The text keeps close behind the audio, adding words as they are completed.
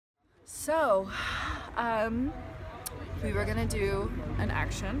So, we were gonna do an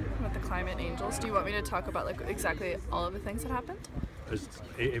action with the Climate Angels. Do you want me to talk about like exactly all of the things that happened? Just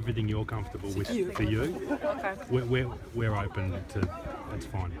everything you're comfortable with for you. Okay. We're open to. That's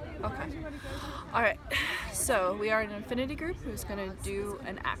fine. Okay. All right. So we are an affinity group who's gonna do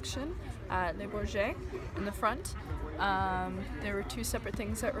an action at Le Bourget in the front. There were two separate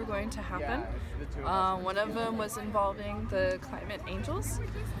things that were going to happen. One of them was involving the Climate Angels,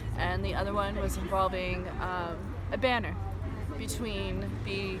 and the other one was involving a banner between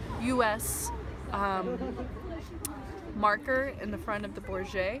the U.S. Marker in the front of the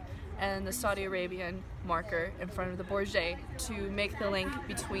Bourget and the Saudi Arabian marker in front of the Bourget to make the link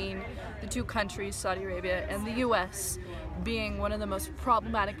between the two countries, Saudi Arabia and the U.S., being one of the most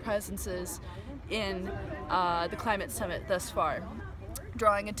problematic presences in the climate summit thus far,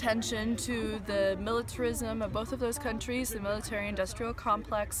 drawing attention to the militarism of both of those countries, the military-industrial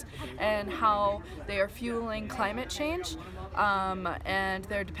complex, and how they are fueling climate change and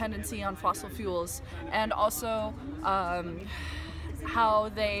their dependency on fossil fuels, and also how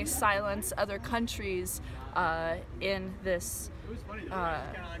they silence other countries in this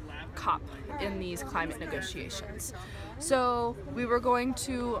COP, in these climate negotiations. So we were going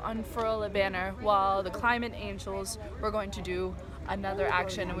to unfurl a banner while the Climate Angels were going to do another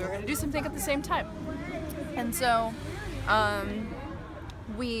action, and we were going to do something at the same time. And so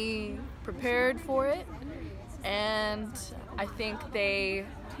we prepared for it, and I think they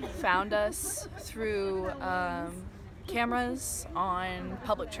found us through cameras on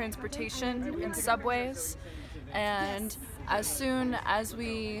public transportation in subways, and as soon as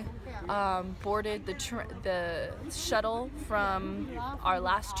we boarded the shuttle from our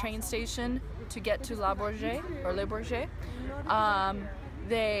last train station to get to Le Bourget,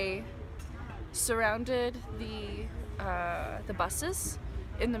 they surrounded the buses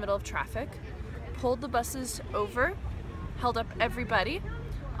in the middle of traffic, pulled the buses over, held up everybody,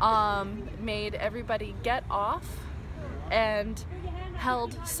 made everybody get off, and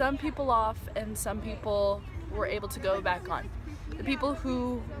held some people off, and some people were able to go back on. The people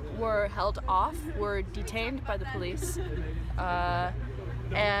who were held off were detained by the police,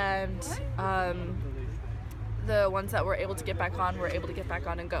 and the ones that were able to get back on were able to get back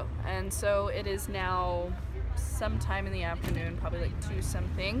on and go. And so it is now sometime in the afternoon, probably like 2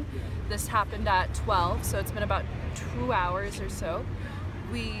 something. This happened at 12, so it's been about 2 hours or so.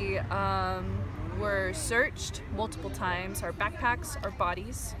 We were searched multiple times, our backpacks, our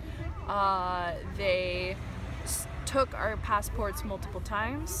bodies. They took our passports multiple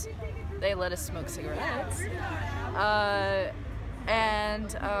times. They let us smoke cigarettes.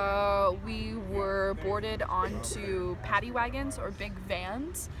 And we were boarded onto paddy wagons or big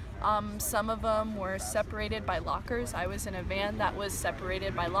vans. Some of them were separated by lockers. I was in a van that was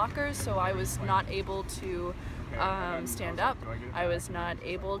separated by lockers, so I was not able to stand up. I was not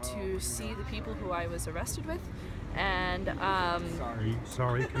able to see the people who I was arrested with. And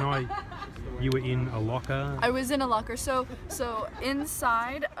sorry, you were in a locker? I was in a locker. So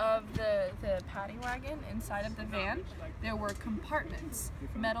inside of the paddy wagon, inside of the van, there were compartments,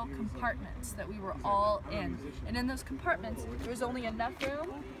 metal compartments that we were all in. And in those compartments, there was only enough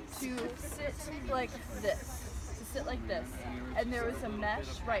room to sit like this. And there was a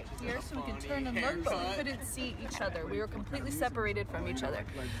mesh right here so we could turn and look, but we couldn't see each other. We were completely separated from each other.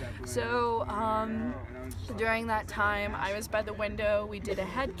 So during that time, I was by the window. We did a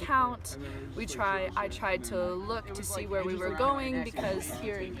head count. I tried to look to see where we were going, because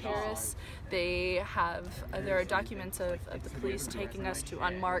here in Paris there are documents of the police taking us to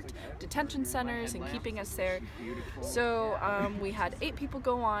unmarked detention centers and keeping us there. So we had 8 people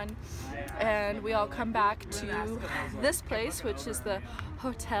go on, and we all come back to this place, which is the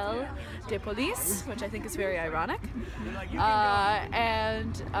Hotel de Police, which I think is very ironic.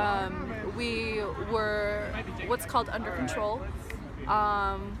 And we were what's called under control.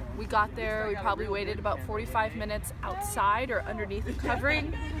 We got there, we probably waited about 45 minutes outside or underneath the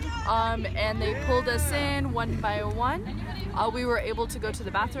covering, and they pulled us in one by one. We were able to go to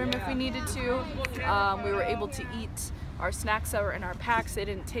the bathroom if we needed to. We were able to eat our snacks that were in our packs. They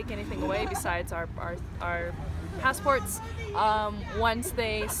didn't take anything away besides our passports. Once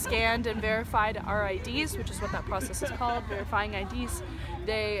they scanned and verified our IDs, which is what that process is called, verifying IDs,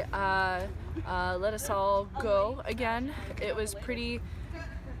 they let us all go again. It was pretty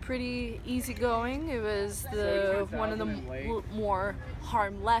easygoing. It was one of the more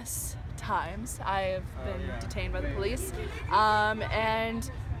harmless times I have been detained by the police.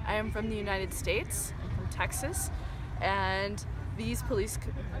 And I am from the United States. I'm from Texas, and these police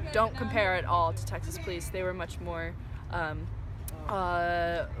don't compare at all to Texas police. They were much more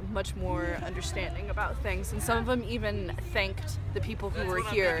much more understanding about things, and some of them even thanked the people who were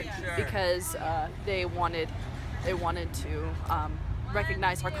here because they wanted to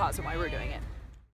recognize our cause and why we're doing it.